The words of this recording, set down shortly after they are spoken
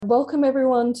Welcome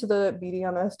everyone to the Beauty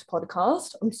Unearthed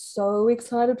podcast. I'm so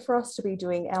excited for us to be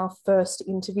doing our first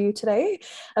interview today.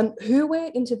 Who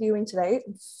we're interviewing today,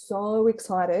 I'm so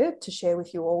excited to share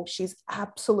with you all. She's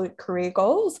absolute career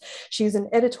goals. She's an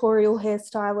editorial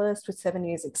hairstylist with 7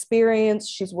 years experience.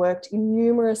 She's worked in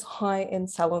numerous high-end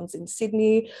salons in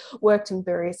Sydney, worked in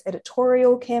various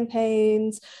editorial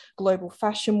campaigns, global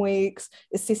fashion weeks,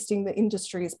 assisting the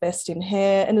industry's best in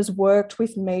hair, and has worked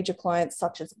with major clients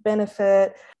such as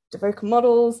Benefit, Devoca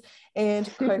Models,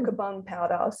 and Cocoa Bun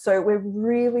Powder. So we're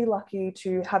really lucky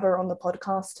to have her on the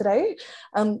podcast today.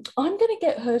 I'm going to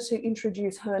get her to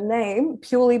introduce her name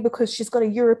purely because she's got a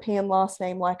European last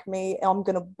name like me. I'm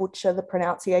going to butcher the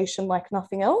pronunciation like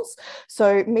nothing else.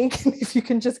 So Megan, if you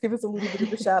can just give us a little bit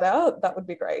of a shout out, that would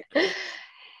be great.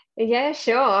 Yeah,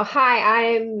 sure. Hi,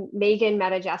 I'm Megan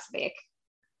Matijasevic.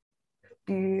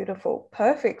 Beautiful.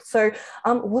 Perfect. So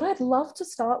what I'd love to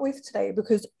start with today,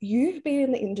 because you've been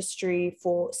in the industry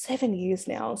for 7 years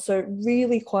now, so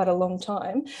really quite a long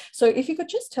time. So if you could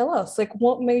just tell us, like,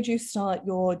 what made you start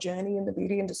your journey in the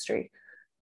beauty industry?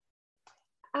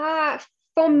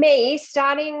 For me,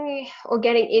 starting or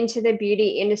getting into the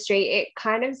beauty industry, it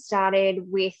kind of started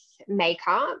with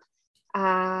makeup.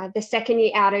 The second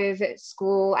year out of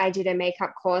school, I did a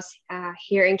makeup course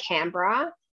here in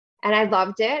Canberra. And I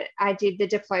loved it. I did the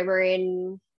diploma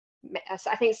in,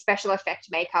 I think, special effect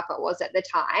makeup it was at the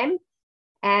time.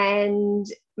 And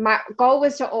my goal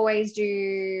was to always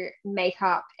do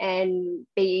makeup and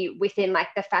be within like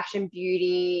the fashion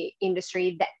beauty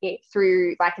industry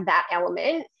through like that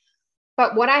element.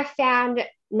 But what I found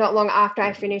not long after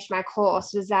I finished my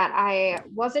course was that I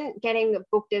wasn't getting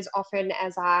booked as often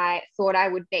as I thought I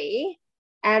would be.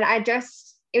 And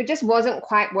it just wasn't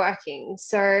quite working.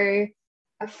 So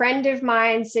a friend of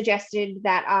mine suggested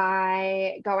that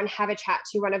I go and have a chat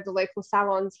to one of the local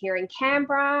salons here in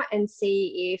Canberra and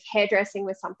see if hairdressing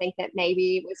was something that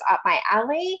maybe was up my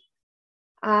alley.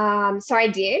 So I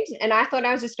did, and I thought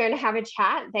I was just going to have a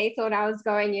chat. They thought I was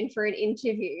going in for an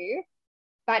interview.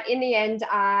 But in the end,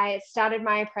 I started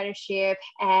my apprenticeship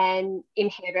in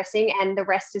hairdressing, and the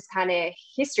rest is kind of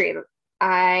history.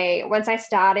 Once I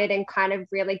started and kind of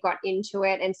really got into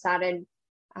it and started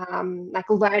like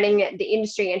learning the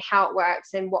industry and how it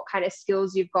works and what kind of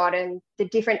skills you've got and the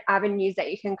different avenues that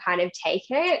you can kind of take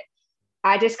it,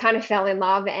 I just kind of fell in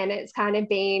love, and it's kind of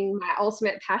been my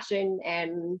ultimate passion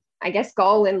and I guess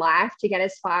goal in life to get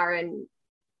as far in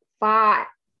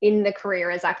the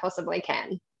career as I possibly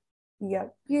can. Yeah,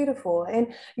 beautiful.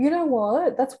 And you know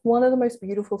what? That's one of the most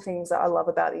beautiful things that I love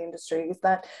about the industry is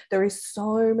that there is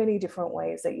so many different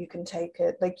ways that you can take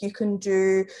it. Like you can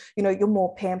do, your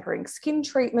more pampering skin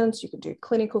treatments, you can do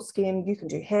clinical skin, you can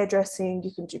do hairdressing,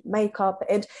 you can do makeup,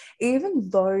 and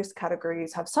even those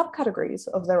categories have subcategories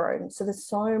of their own. So there's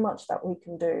so much that we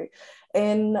can do.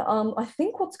 And I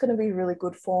think what's going to be really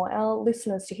good for our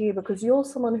listeners to hear, because you're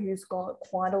someone who's got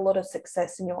quite a lot of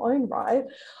success in your own right,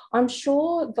 I'm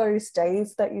sure those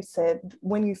days that you said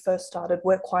when you first started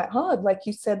were quite hard. Like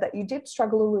you said that you did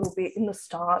struggle a little bit in the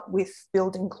start with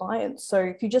building clients. So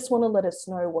if you just want to let us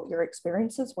know what your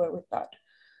experiences were with that.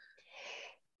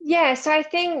 Yeah, so I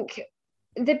think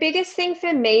the biggest thing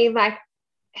for me,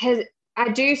 it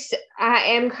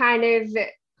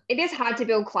is hard to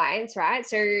build clients, right?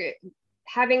 So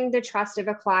having the trust of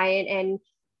a client and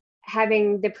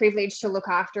having the privilege to look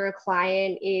after a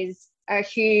client is a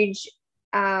huge,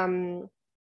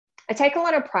 I take a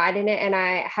lot of pride in it, and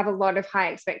I have a lot of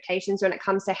high expectations when it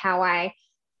comes to how I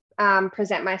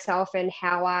present myself and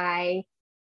how I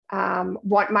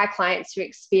want my clients to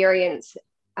experience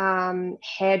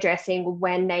hairdressing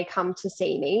when they come to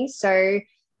see me. So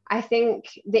I think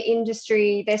the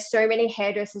industry, there's so many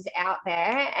hairdressers out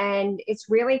there, and it's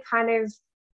really kind of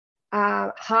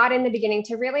hard in the beginning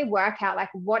to really work out, like,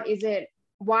 what is it?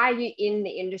 Why are you in the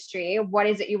industry? What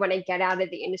is it you want to get out of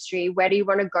the industry? Where do you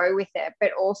want to go with it?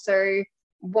 But also,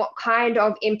 what kind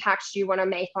of impact do you want to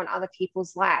make on other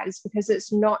people's lives? Because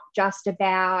it's not just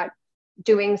about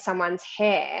doing someone's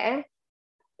hair.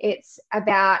 It's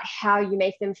about how you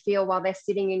make them feel while they're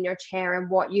sitting in your chair and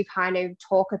what you kind of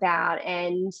talk about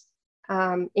and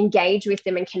engage with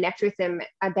them and connect with them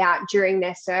about during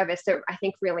their service that I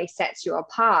think really sets you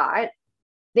apart.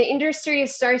 The industry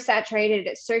is so saturated,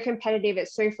 it's so competitive,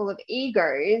 it's so full of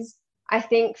egos. I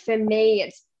think for me,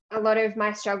 it's a lot of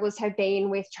my struggles have been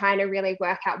with trying to really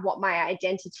work out what my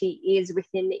identity is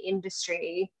within the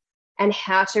industry and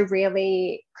how to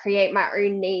really create my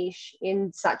own niche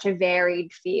in such a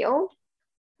varied field.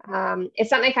 It's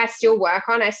something I still work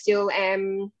on. I still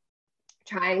am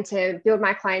trying to build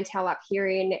my clientele up here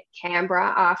in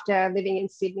Canberra after living in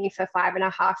Sydney for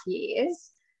 5.5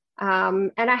 years.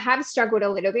 And I have struggled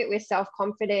a little bit with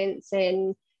self-confidence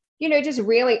and, just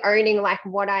really owning like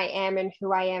what I am and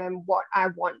who I am and what I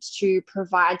want to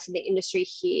provide to the industry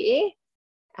here.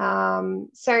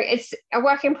 So it's a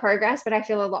work in progress, but I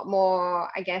feel a lot more,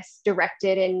 I guess,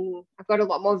 directed, and I've got a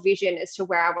lot more vision as to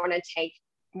where I want to take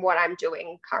what I'm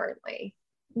doing currently.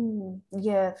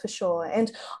 Yeah, for sure. And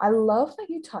I love that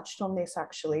you touched on this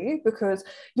actually, because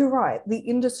you're right, the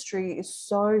industry is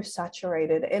so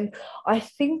saturated. And I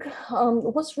think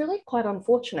what's really quite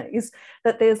unfortunate is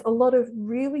that there's a lot of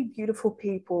really beautiful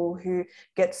people who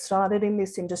get started in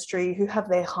this industry, who have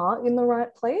their heart in the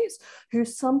right place, who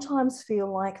sometimes feel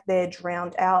like they're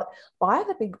drowned out by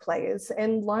the big players.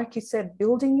 And like you said,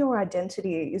 building your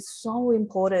identity is so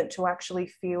important to actually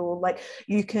feel like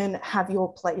you can have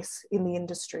your place in the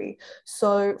industry.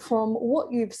 So, from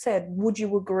what you've said, would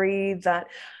you agree that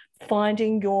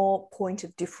finding your point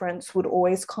of difference would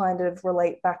always kind of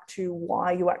relate back to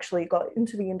why you actually got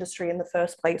into the industry in the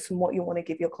first place and what you want to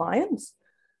give your clients?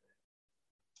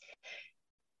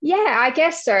 Yeah, I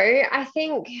guess so. I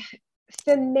think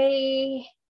for me,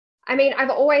 I mean,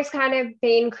 I've always kind of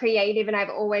been creative and I've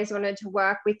always wanted to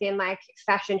work within like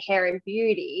fashion, hair, and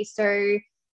beauty. So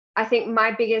I think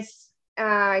my biggest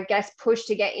I guess push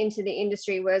to get into the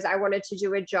industry was I wanted to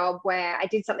do a job where I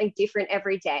did something different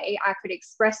every day. I could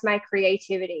express my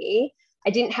creativity. I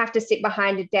didn't have to sit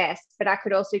behind a desk, but I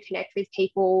could also connect with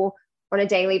people on a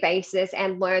daily basis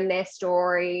and learn their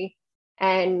story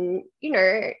and,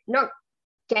 not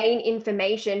gain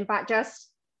information, but just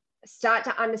start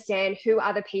to understand who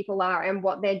other people are and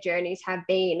what their journeys have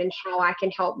been and how I can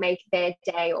help make their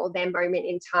day or their moment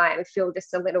in time feel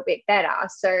just a little bit better.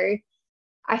 So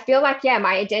I feel like, yeah,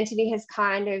 my identity has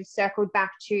kind of circled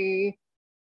back to,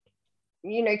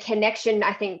 connection,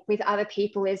 I think, with other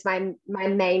people is my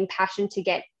main passion to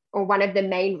get, or one of the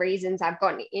main reasons I've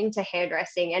gotten into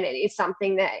hairdressing. And it is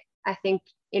something that I think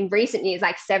in recent years,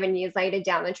 like 7 years later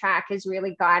down the track, has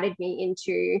really guided me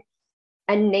into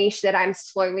a niche that I'm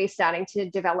slowly starting to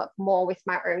develop more with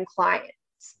my own clients.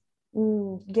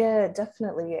 Yeah,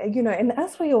 definitely. And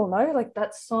as we all know, like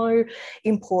that's so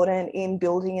important in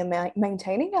building and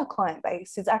maintaining our client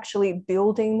base, is actually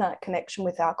building that connection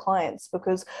with our clients.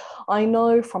 Because I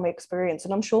know from experience,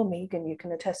 and I'm sure Megan, you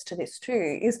can attest to this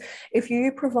too, is if you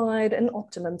provide an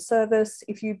optimum service,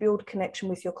 if you build connection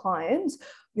with your clients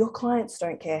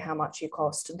don't care how much you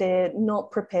cost. They're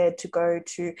not prepared to go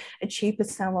to a cheaper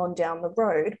salon down the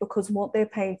road because what they're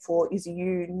paying for is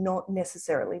you, not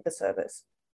necessarily the service.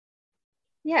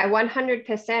 Yeah,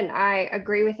 100%. I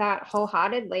agree with that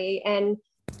wholeheartedly. And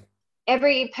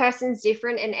every person's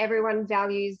different and everyone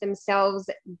values themselves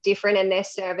different and their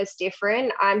service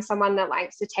different. I'm someone that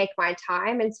likes to take my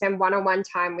time and spend one-on-one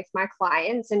time with my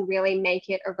clients and really make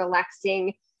it a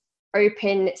relaxing,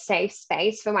 open, safe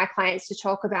space for my clients to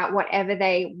talk about whatever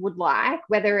they would like,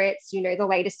 whether it's, the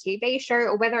latest TV show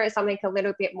or whether it's something a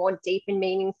little bit more deep and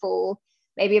meaningful,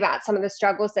 maybe about some of the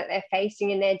struggles that they're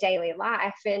facing in their daily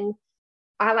life. And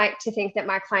I like to think that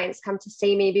my clients come to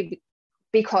see me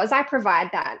because I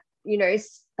provide that,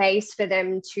 space for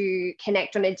them to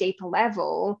connect on a deeper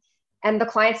level. And the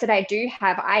clients that I do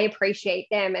have, I appreciate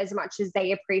them as much as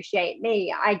they appreciate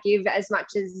me. I give as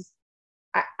much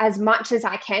as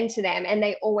I can to them, and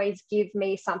they always give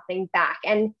me something back.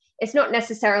 And it's not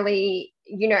necessarily,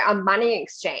 a money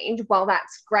exchange. Well,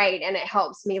 that's great, and it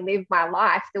helps me live my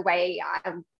life the way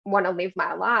I want to live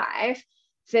my life.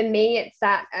 For me, it's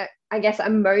that, I guess,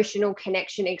 emotional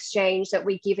connection exchange that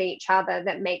we give each other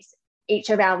that makes each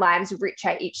of our lives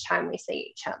richer each time we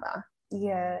see each other.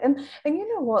 Yeah, and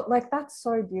you know what, like that's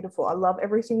so beautiful. I love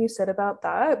everything you said about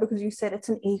that, because you said it's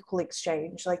an equal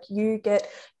exchange. Like you get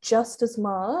just as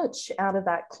much out of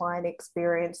that client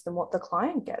experience than what the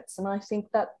client gets, and I think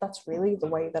that that's really the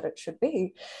way that it should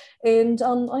be. And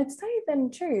I'd say then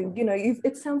too,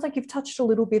 it sounds like you've touched a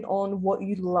little bit on what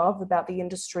you love about the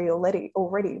industry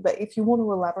already, but if you want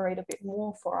to elaborate a bit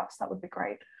more for us, that would be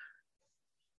great.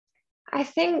 I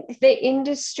think the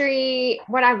industry,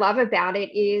 what I love about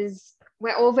it is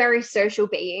we're all very social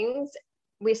beings.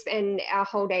 We spend our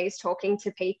whole days talking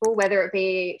to people, whether it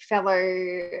be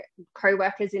fellow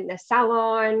co-workers in the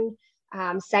salon,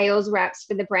 sales reps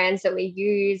for the brands that we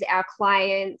use, our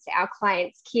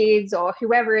clients' kids, or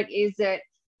whoever it is that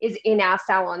is in our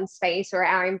salon space or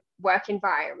our work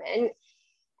environment.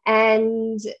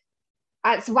 And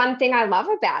that's one thing I love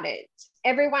about it.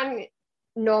 Everyone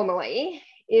normally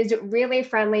is really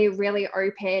friendly, really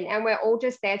open, and we're all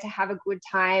just there to have a good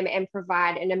time and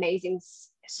provide an amazing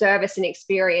service and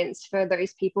experience for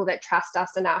those people that trust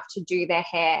us enough to do their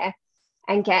hair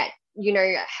and get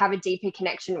have a deeper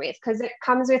connection with, because it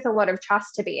comes with a lot of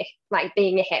trust to be like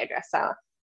being a hairdresser.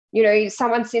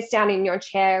 Someone sits down in your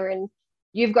chair and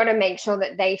you've got to make sure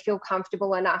that they feel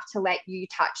comfortable enough to let you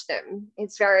touch them.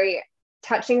 It's very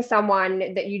touching someone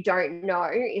that you don't know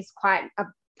is quite a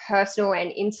personal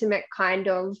and intimate kind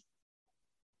of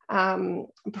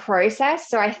process.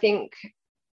 So I think,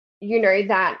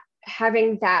 that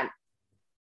having that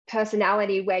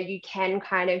personality where you can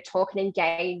kind of talk and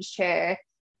engage to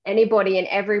anybody and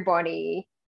everybody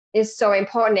is so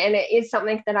important. And it is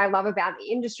something that I love about the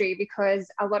industry, because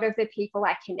a lot of the people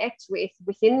I connect with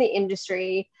within the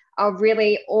industry are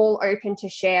really all open to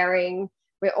sharing.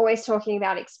 We're always talking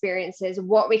about experiences,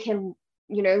 what we can,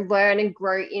 learn and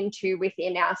grow into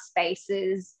within our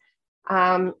spaces.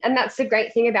 And that's the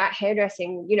great thing about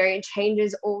hairdressing. It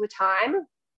changes all the time.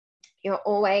 You're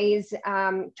always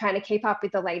trying to keep up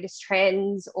with the latest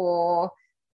trends, or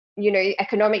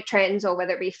economic trends, or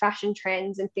whether it be fashion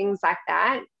trends and things like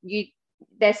that.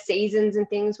 There's seasons and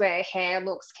things where hair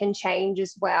looks can change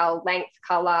as well, length,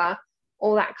 color,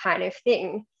 all that kind of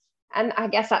thing. And I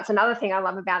guess that's another thing I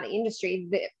love about the industry,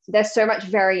 that there's so much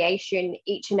variation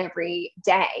each and every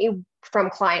day from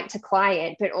client to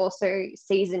client, but also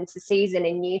season to season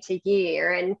and year to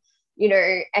year, and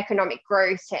economic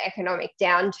growth to economic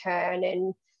downturn,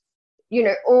 and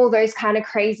all those kind of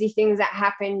crazy things that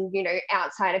happen,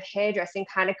 outside of hairdressing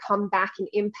kind of come back and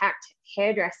impact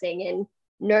hairdressing. And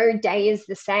no day is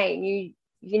the same. You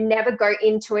never go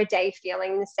into a day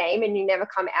feeling the same, and you never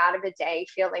come out of a day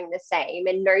feeling the same,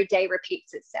 and no day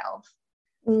repeats itself.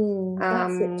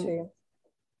 That's it too.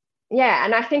 Yeah,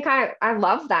 and I think I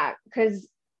love that, because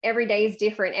every day is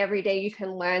different. Every day you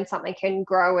can learn something, can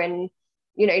grow, and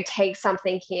take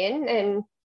something in. And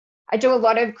I do a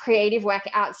lot of creative work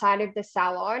outside of the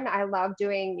salon. I love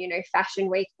doing, fashion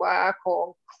week work,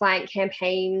 or client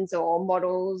campaigns, or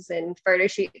models and photo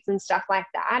shoots and stuff like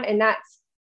that. And that's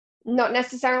not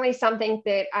necessarily something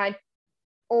that I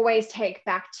always take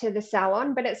back to the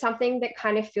salon, but it's something that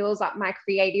kind of fills up my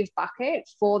creative bucket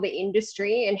for the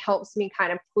industry and helps me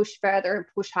kind of push further and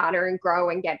push harder and grow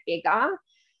and get bigger.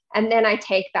 And then I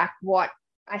take back what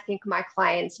I think my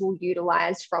clients will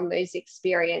utilize from those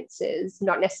experiences,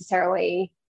 not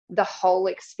necessarily the whole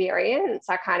experience.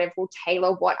 I kind of will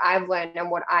tailor what I've learned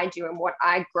and what I do and what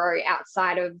I grow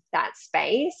outside of that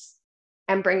space,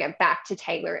 and bring it back to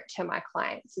tailor it to my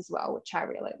clients as well, which I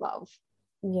really love.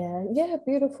 Yeah,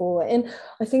 beautiful. And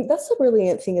I think that's the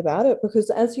brilliant thing about it,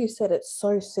 because as you said, it's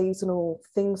so seasonal.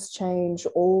 Things change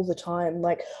all the time.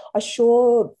 Like I'm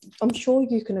sure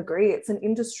you can agree, it's an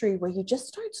industry where you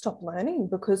just don't stop learning,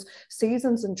 because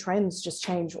seasons and trends just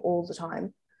change all the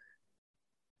time.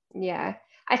 Yeah.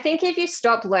 I think if you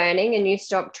stop learning and you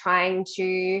stop trying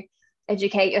to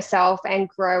educate yourself and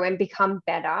grow and become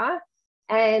better,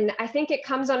 and I think it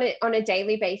comes on a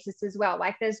daily basis as well.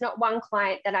 Like there's not one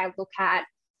client that I look at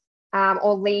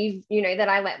or leave, that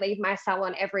I let leave my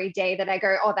salon every day that I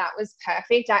go, oh, that was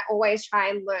perfect. I always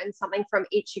try and learn something from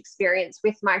each experience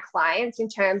with my clients in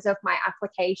terms of my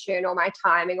application or my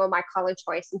timing or my color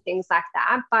choice and things like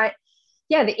that. But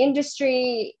yeah, the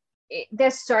industry,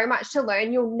 there's so much to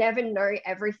learn. You'll never know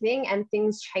everything, and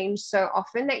things change so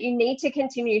often that you need to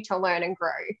continue to learn and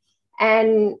grow.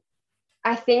 And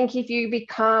I think if you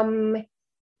become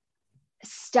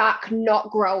stuck not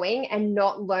growing and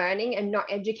not learning and not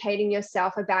educating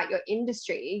yourself about your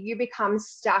industry, you become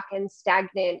stuck and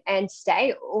stagnant and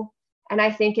stale. And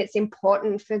I think it's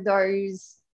important for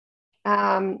those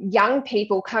young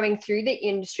people coming through the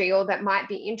industry, or that might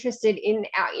be interested in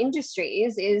our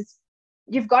industries, is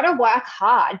you've got to work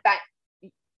hard, but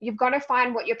you've got to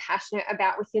find what you're passionate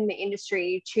about within the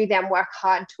industry to then work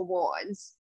hard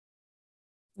towards.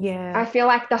 Yeah. I feel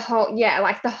like the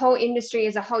whole industry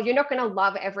as a whole, you're not going to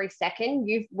love every second.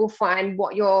 You will find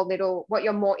what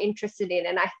you're more interested in.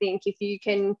 And I think if you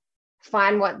can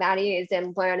find what that is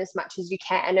and learn as much as you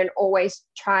can, and always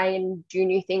try and do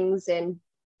new things and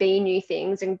be new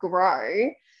things and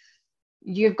grow,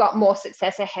 you've got more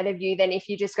success ahead of you than if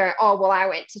you just go, oh, well, I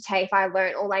went to TAFE, I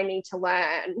learned all I need to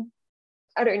learn,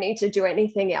 I don't need to do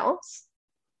anything else.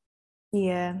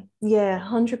 Yeah,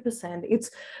 100%.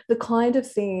 It's the kind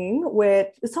of thing where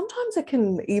sometimes it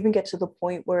can even get to the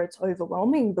point where it's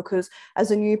overwhelming, because as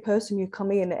a new person, you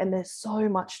come in and there's so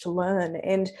much to learn.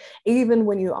 And even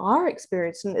when you are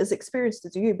experienced, and as experienced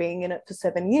as you being in it for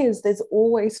 7 years, there's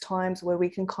always times where we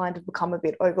can kind of become a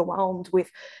bit overwhelmed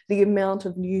with the amount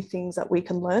of new things that we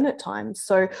can learn at times.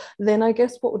 So then I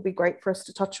guess what would be great for us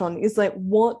to touch on is like,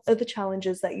 what are the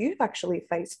challenges that you've actually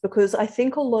faced? Because I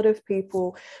think a lot of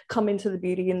people come into into the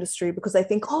beauty industry because they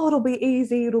think, oh, it'll be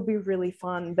easy, it'll be really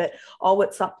fun, but oh,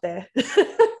 it's up there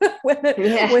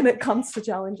when it comes to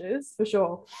challenges, for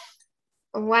sure.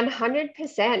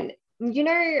 100%. You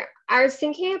know, I was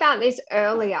thinking about this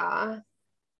earlier,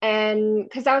 and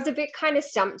because I was a bit kind of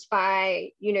stumped by,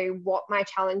 you know, what my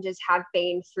challenges have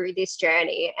been through this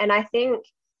journey. And I think,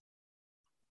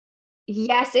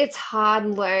 yes, it's hard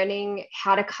learning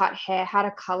how to cut hair, how to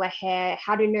color hair,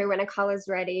 how to know when a color's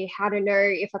ready, how to know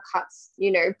if a cut's,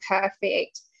 you know,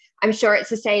 perfect. I'm sure it's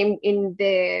the same in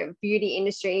the beauty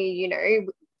industry, you know,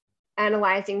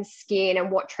 analyzing skin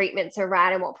and what treatments are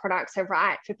right and what products are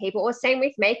right for people. Or same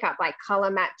with makeup, like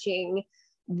color matching,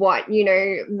 what, you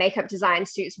know, makeup design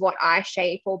suits what eye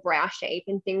shape or brow shape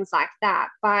and things like that.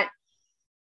 But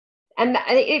and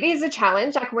it is a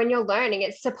challenge. Like when you're learning,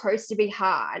 it's supposed to be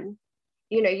hard.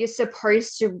 You know, you're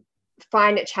supposed to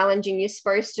find it challenging. You're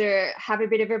supposed to have a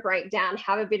bit of a breakdown,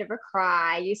 have a bit of a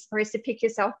cry. You're supposed to pick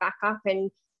yourself back up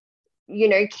and, you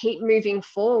know, keep moving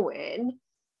forward.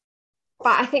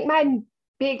 But I think my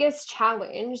biggest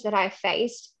challenge that I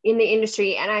faced in the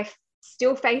industry, and I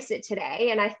still face it today,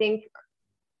 and I think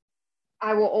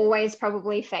I will always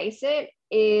probably face it,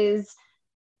 is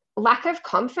lack of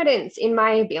confidence in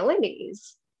my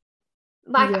abilities.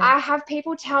 Like I have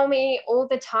people tell me all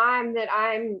the time that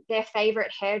I'm their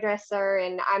favorite hairdresser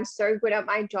and I'm so good at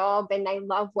my job and they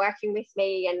love working with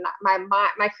me and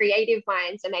my creative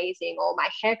mind's amazing, or my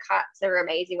haircuts are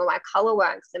amazing, or my color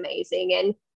work's amazing.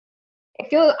 And I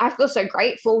feel so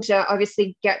grateful to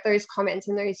obviously get those comments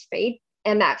and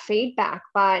that feedback,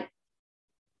 but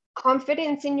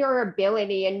confidence in your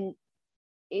ability and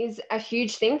is a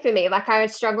huge thing for me. Like I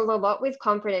struggle a lot with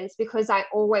confidence because I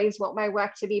always want my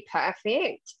work to be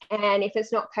perfect. And if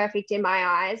it's not perfect in my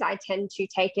eyes, I tend to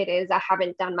take it as I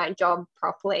haven't done my job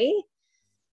properly.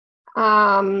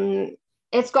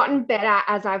 It's gotten better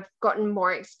as I've gotten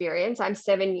more experience. I'm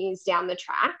 7 years down the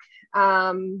track.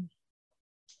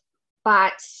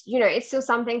 But, you know, it's still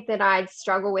something that I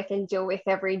struggle with and deal with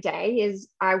every day is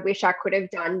I wish I could have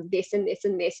done this and this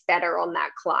and this better on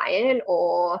that client,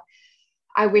 or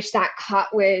I wish that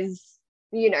cut was,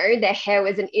 you know, their hair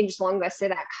was an inch longer, so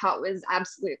that cut was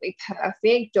absolutely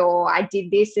perfect, or I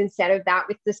did this instead of that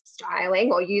with the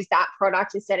styling, or use that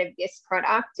product instead of this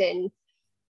product. And,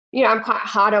 you know, I'm quite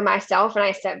hard on myself and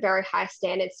I set very high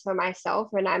standards for myself,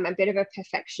 and I'm a bit of a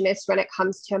perfectionist when it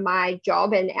comes to my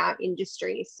job and our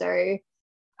industry. So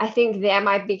I think they're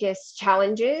my biggest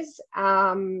challenges.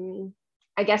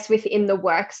 I guess within the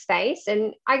workspace.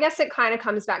 And I guess it kind of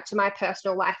comes back to my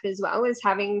personal life as well, as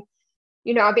having,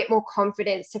 you know, a bit more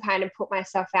confidence to kind of put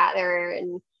myself out there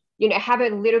and, you know, have a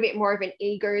little bit more of an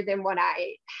ego than what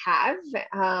I have.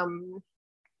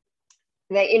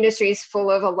 The industry is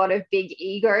full of a lot of big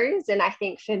egos. And I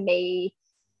think for me,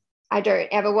 I don't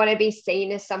ever want to be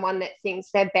seen as someone that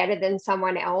thinks they're better than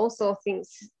someone else or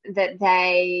thinks that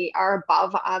they are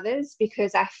above others,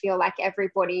 because I feel like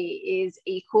everybody is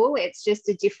equal. It's just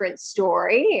a different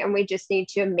story and we just need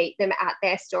to meet them at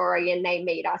their story and they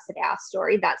meet us at our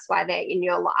story. That's why they're in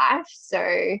your life.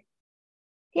 So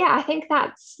yeah, I think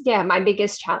that's, my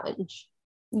biggest challenge.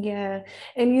 Yeah.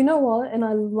 And you know what? And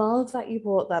I love that you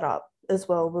brought that up as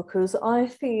well, because I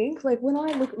think, like, when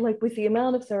I look, like, with the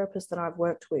amount of therapists that I've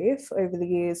worked with over the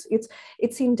years, it's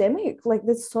endemic. Like,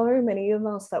 there's so many of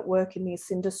us that work in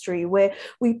this industry where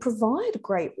we provide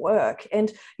great work, and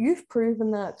you've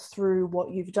proven that through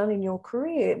what you've done in your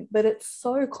career. But it's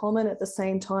so common at the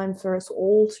same time for us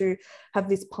all to have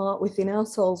this part within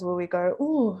ourselves where we go,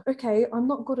 oh, okay, I'm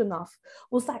not good enough.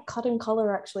 Was that cut and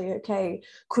color actually okay?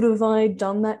 Could have I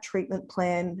done that treatment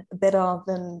plan better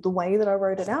than the way that I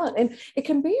wrote it out? And it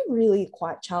can be really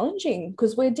quite challenging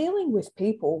because we're dealing with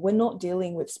people. We're not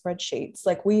dealing with spreadsheets.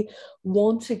 Like, we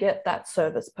want to get that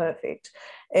service perfect.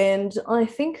 And I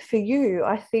think for you,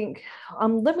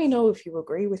 let me know if you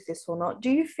agree with this or not. Do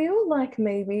you feel like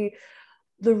maybe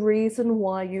the reason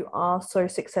why you are so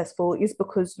successful is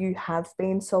because you have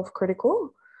been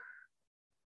self-critical?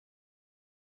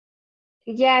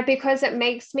 Yeah, because it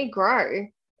makes me grow.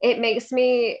 It makes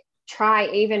me try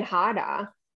even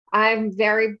harder. I'm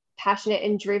very passionate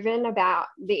and driven about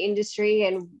the industry,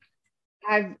 and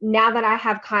now that I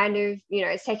have kind of, you know,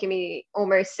 it's taken me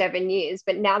almost 7 years,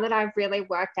 but now that I've really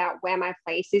worked out where my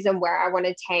place is and where I want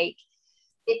to take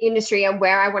the industry and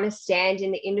where I want to stand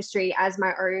in the industry as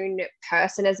my own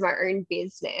person, as my own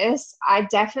business, I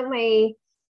definitely,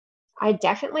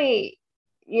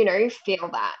 you know, feel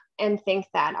that and think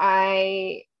that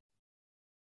I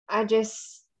don't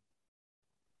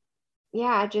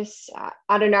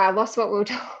know. I lost what we were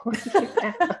talking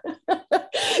about.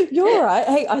 You're right.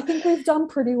 Hey, I think we've done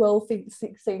pretty well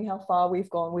seeing how far we've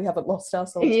gone. We haven't lost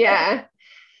ourselves yet.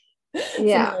 Yeah. So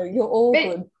Yeah. no, you're all But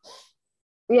good.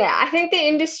 yeah, I think the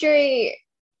industry,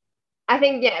 I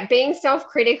think, yeah, being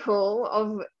self-critical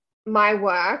of my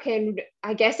work, and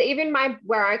I guess even my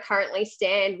where I currently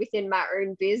stand within my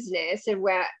own business and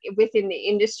where within the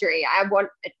industry, I want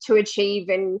to achieve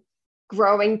and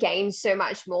grow and gain so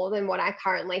much more than what I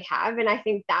currently have. And I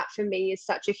think that for me is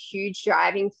such a huge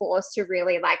driving force to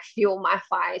really like fuel my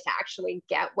fire to actually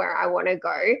get where I want to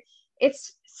go.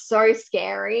 It's so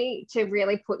scary to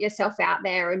really put yourself out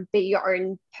there and be your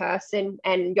own person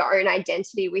and your own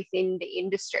identity within the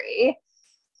industry.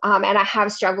 And I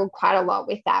have struggled quite a lot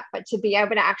with that. But to be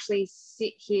able to actually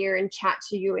sit here and chat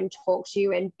to you and talk to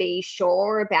you and be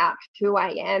sure about who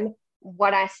I am,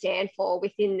 what I stand for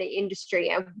within the industry,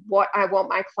 and what I want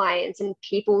my clients and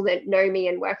people that know me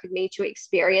and work with me to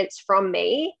experience from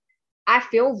me, I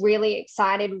feel really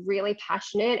excited, really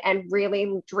passionate, and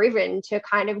really driven to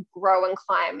kind of grow and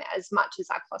climb as much as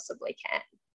I possibly can.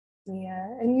 Yeah.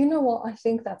 And you know what? I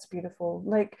think that's beautiful.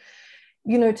 Like,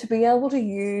 to be able to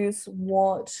use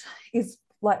what is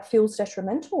like feels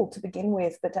detrimental to begin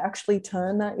with, but to actually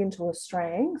turn that into a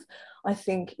strength, I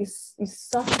think is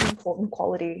such an important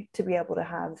quality to be able to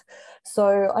have.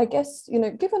 So I guess,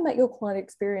 given that you're quite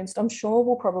experienced, I'm sure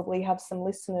we'll probably have some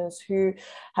listeners who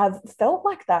have felt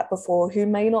like that before, who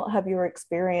may not have your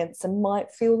experience and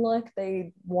might feel like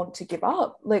they want to give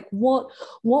up. Like what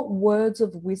words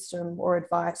of wisdom or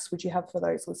advice would you have for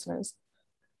those listeners?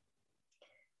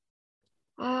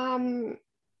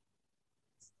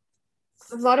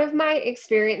 A lot of my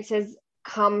experiences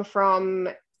come from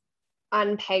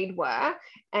unpaid work,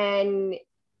 and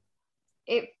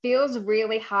it feels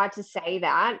really hard to say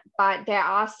that, but there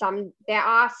are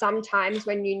some times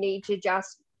when you need to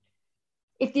just,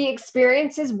 if the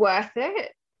experience is worth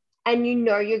it and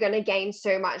you're going to gain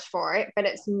so much for it, but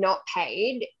it's not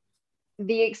paid,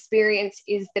 the experience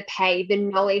is the pay, the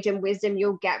knowledge and wisdom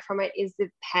you'll get from it is the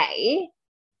pay.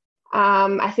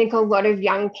 I think a lot of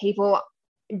young people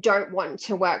don't want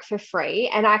to work for free,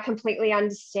 and I completely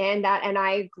understand that, and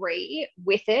I agree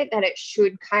with it that it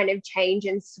should kind of change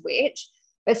and switch.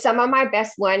 But some of my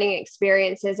best learning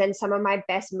experiences and some of my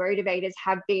best motivators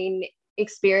have been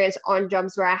experience on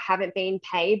jobs where I haven't been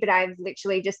paid, but I've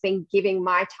literally just been giving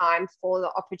my time for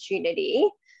the opportunity.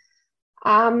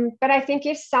 But I think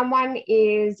if someone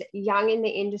is young in the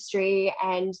industry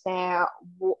and they're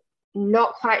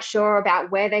not quite sure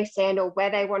about where they stand or where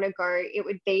they want to go, it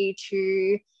would be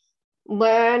to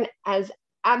learn as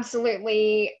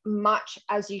absolutely much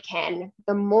as you can.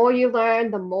 The more you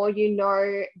learn, the more you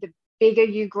know, the bigger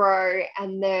you grow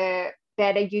and the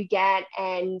better you get,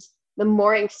 and the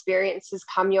more experiences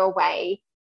come your way.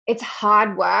 It's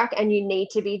hard work and you need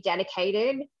to be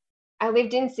dedicated. I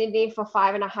lived in Sydney for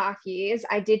 5.5 years.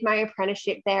 I did my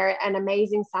apprenticeship there at an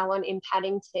amazing salon in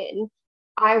Paddington.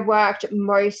 I worked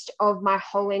most of my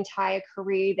whole entire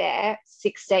career there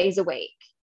 6 days a week.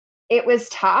 It was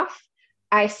tough.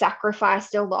 I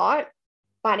sacrificed a lot,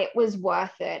 but it was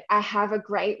worth it. I have a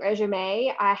great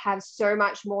resume. I have so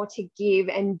much more to give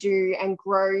and do and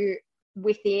grow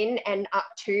within and up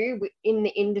to in the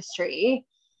industry.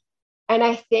 And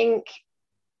I think,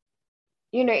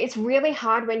 it's really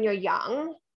hard when you're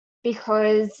young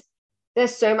because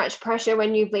there's so much pressure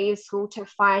when you leave school to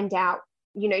find out,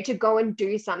 to go and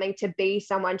do something, to be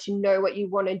someone, to know what you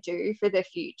want to do for the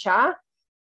future.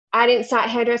 I didn't start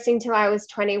hairdressing till I was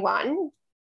 21.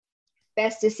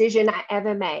 Best decision I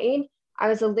ever made. I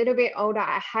was a little bit older.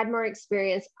 I had more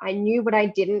experience. I knew what I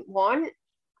didn't want.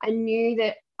 I knew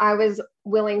that I was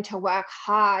willing to work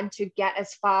hard to get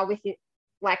as far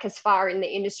as far in the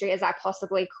industry as I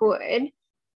possibly could.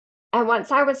 And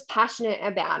once I was passionate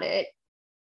about it,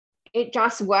 it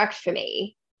just worked for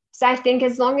me. So I think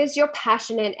as long as you're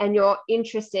passionate and you're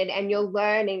interested and you're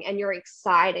learning and you're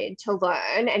excited to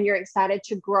learn and you're excited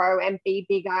to grow and be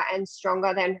bigger and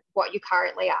stronger than what you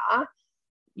currently are,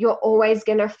 you're always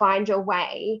going to find your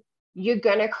way. You're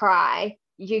going to cry.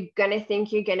 You're going to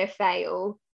think you're going to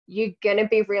fail. You're going to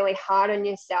be really hard on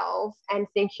yourself and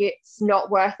think it's not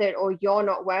worth it, or you're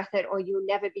not worth it, or you'll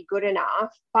never be good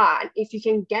enough. But if you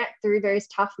can get through those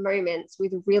tough moments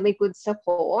with really good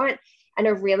support and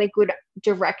a really good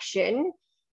direction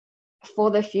for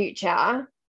the future,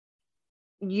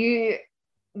 you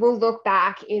will look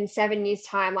back in 7 years'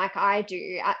 time, like I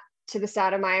do, to the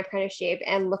start of my apprenticeship,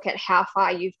 and look at how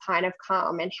far you've kind of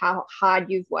come and how hard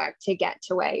you've worked to get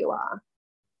to where you are.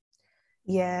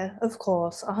 Yeah, of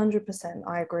course, 100%.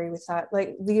 I agree with that.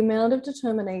 Like the amount of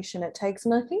determination it takes,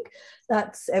 and I think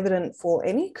that's evident for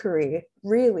any career,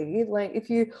 really. Like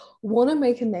if you want to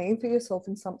make a name for yourself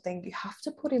in something, you have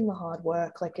to put in the hard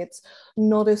work. Like it's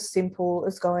not as simple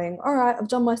as going, all right, I've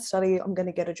done my study, I'm going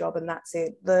to get a job, and that's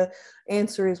it. The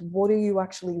answer is, what are you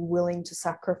actually willing to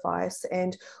sacrifice?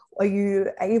 And are you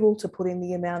able to put in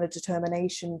the amount of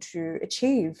determination to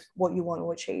achieve what you want to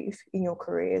achieve in your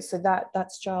career? So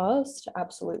that's just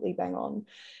absolutely bang on.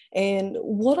 And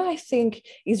what I think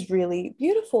is really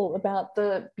beautiful about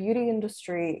the beauty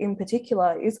industry in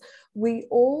particular is we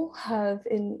all have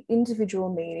an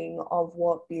individual meaning of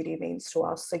what beauty means to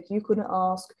us. Like you could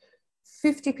ask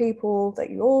 50 people that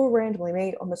you all randomly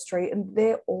meet on the street, and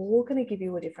they're all going to give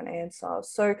you a different answer.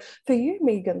 So for you,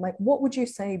 Megan, like what would you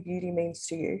say beauty means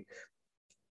to you?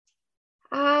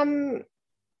 Um,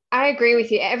 I agree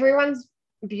with you. Everyone's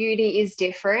beauty is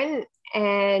different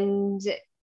and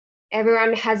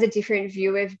everyone has a different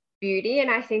view of beauty.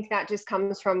 And I think that just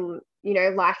comes from,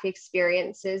 life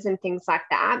experiences and things like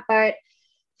that. But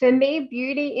for me,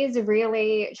 beauty is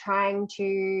really trying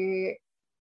to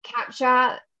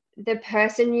capture the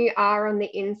person you are on the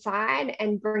inside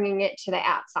and bringing it to the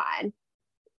outside.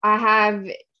 I have,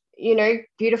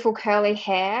 beautiful curly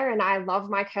hair and I love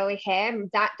my curly hair.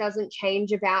 That doesn't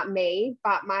change about me,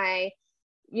 but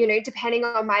depending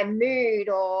on my mood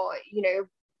or,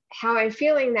 how I'm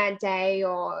feeling that day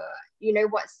or,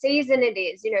 what season it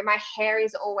is, my hair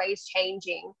is always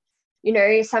changing.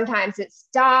 Sometimes it's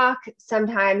dark,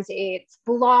 sometimes it's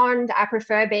blonde. I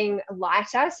prefer being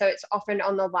lighter, so it's often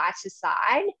on the lighter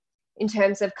side in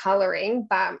terms of coloring.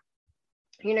 But,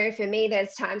 for me,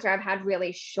 there's times where I've had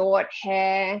really short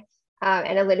hair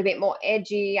and a little bit more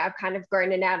edgy. I've kind of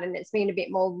grown it out and it's been a bit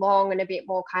more long and a bit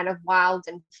more kind of wild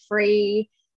and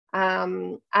free.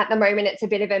 At the moment, it's a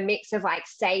bit of a mix of like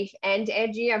safe and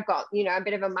edgy. I've got, a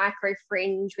bit of a micro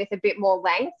fringe with a bit more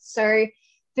length. So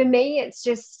for me, it's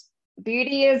just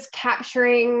beauty is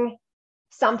capturing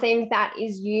something that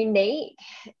is unique,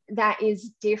 that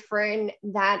is different,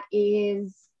 that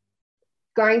is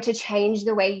going to change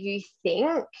the way you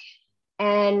think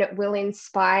and will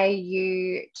inspire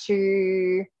you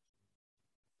to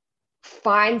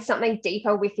find something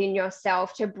deeper within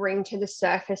yourself to bring to the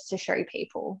surface to show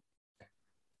people.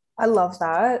 I love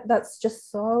that. That's just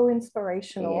so Yeah.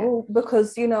 inspirational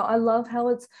because, I love how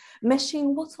it's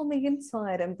meshing what's on the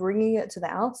inside and bringing it to the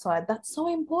outside. That's so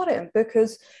important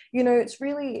because, it's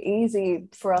really easy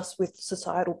for us with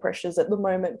societal pressures at the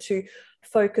moment to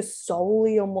focus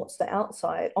solely on what's the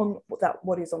outside, on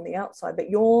what is on the outside. But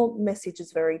your message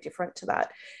is very different to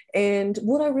that. And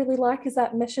what I really like is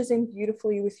that meshes in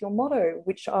beautifully with your motto,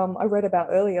 which I read about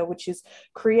earlier, which is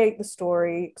create the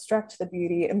story, extract the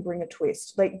beauty, and bring a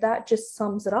twist. Like that just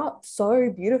sums it up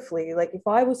so beautifully. Like if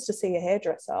I was to see a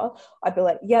hairdresser, I'd be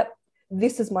like, yep,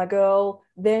 this is my girl.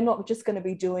 They're not just going to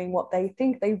be doing what they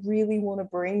think. They really want to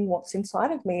bring what's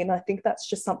inside of me. And I think that's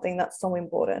just something that's so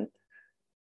important.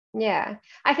 Yeah.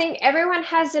 I think everyone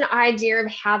has an idea of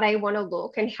how they want to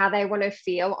look and how they want to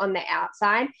feel on the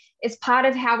outside. It's part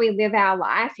of how we live our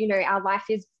life. Our life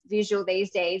is visual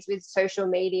these days with social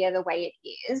media the way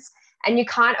it is. And you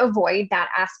can't avoid that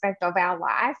aspect of our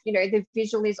life. The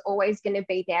visual is always going to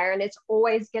be there and it's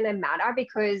always going to matter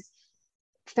because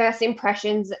first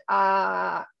impressions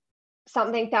are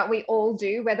something that we all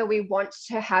do, whether we want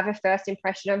to have a first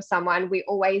impression of someone, we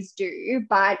always do.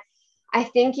 But I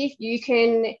think if you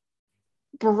can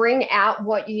bring out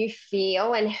what you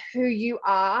feel and who you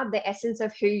are, the essence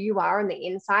of who you are on the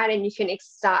inside, and you can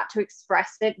start to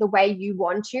express it the way you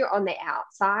want to on the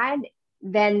outside,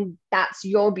 then that's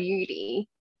your beauty.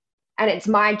 And it's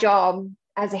my job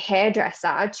as a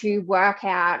hairdresser to work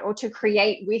out or to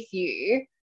create with you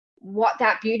what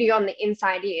that beauty on the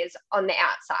inside is on the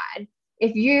outside.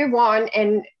 If you want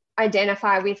and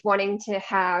identify with wanting to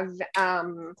have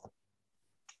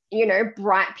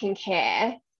bright pink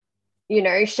hair,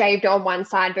 shaved on one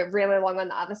side but really long on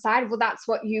the other side, well, that's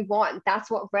what you want. That's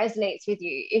what resonates with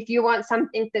you. If you want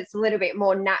something that's a little bit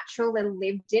more natural and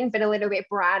lived in, but a little bit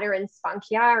brighter and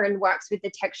spunkier and works with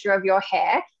the texture of your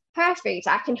hair, perfect.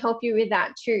 I can help you with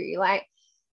that too. Like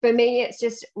for me, it's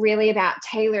just really about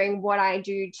tailoring what I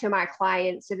do to my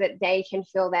clients so that they can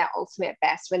feel their ultimate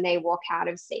best when they walk out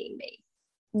of seeing me.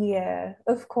 Yeah,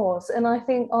 of course. And I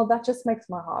think, oh, that just makes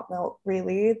my heart melt,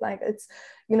 really. Like, it's,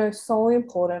 so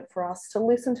important for us to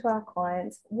listen to our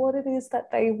clients, what it is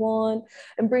that they want,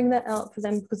 and bring that out for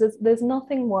them, because there's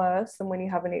nothing worse than when you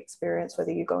have an experience,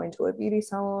 whether you go into a beauty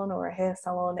salon or a hair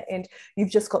salon, and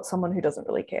you've just got someone who doesn't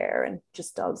really care and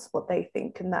just does what they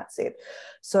think, and that's it.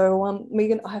 So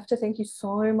Megan, I have to thank you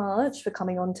so much for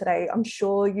coming on today. I'm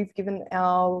sure you've given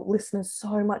our listeners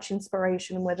so much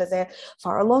inspiration, whether they're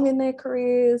far along in their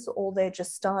careers or they're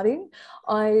just starting.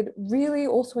 I'd really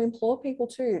also implore people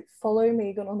to follow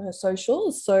Megan on her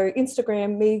socials. So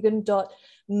Instagram,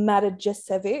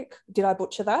 Megan.Matijasevic. Did I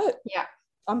butcher that? Yeah.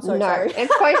 I'm so sorry.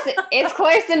 It's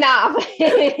close enough.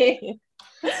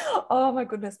 Oh my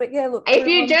goodness. But yeah, look. If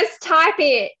you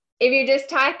just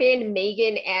type in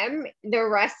Megan M, the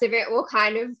rest of it will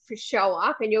kind of show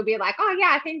up and you'll be like, oh yeah,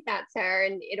 I think that's her,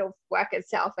 and it'll work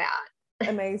itself out.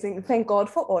 Amazing. Thank God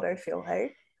for autofill,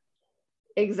 hey?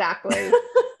 Exactly.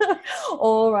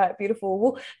 All right, beautiful.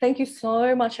 Well, thank you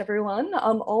so much, everyone.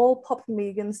 I'll pop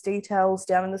Megan's details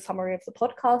down in the summary of the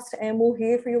podcast, and we'll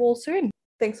hear from you all soon.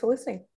 Thanks for listening.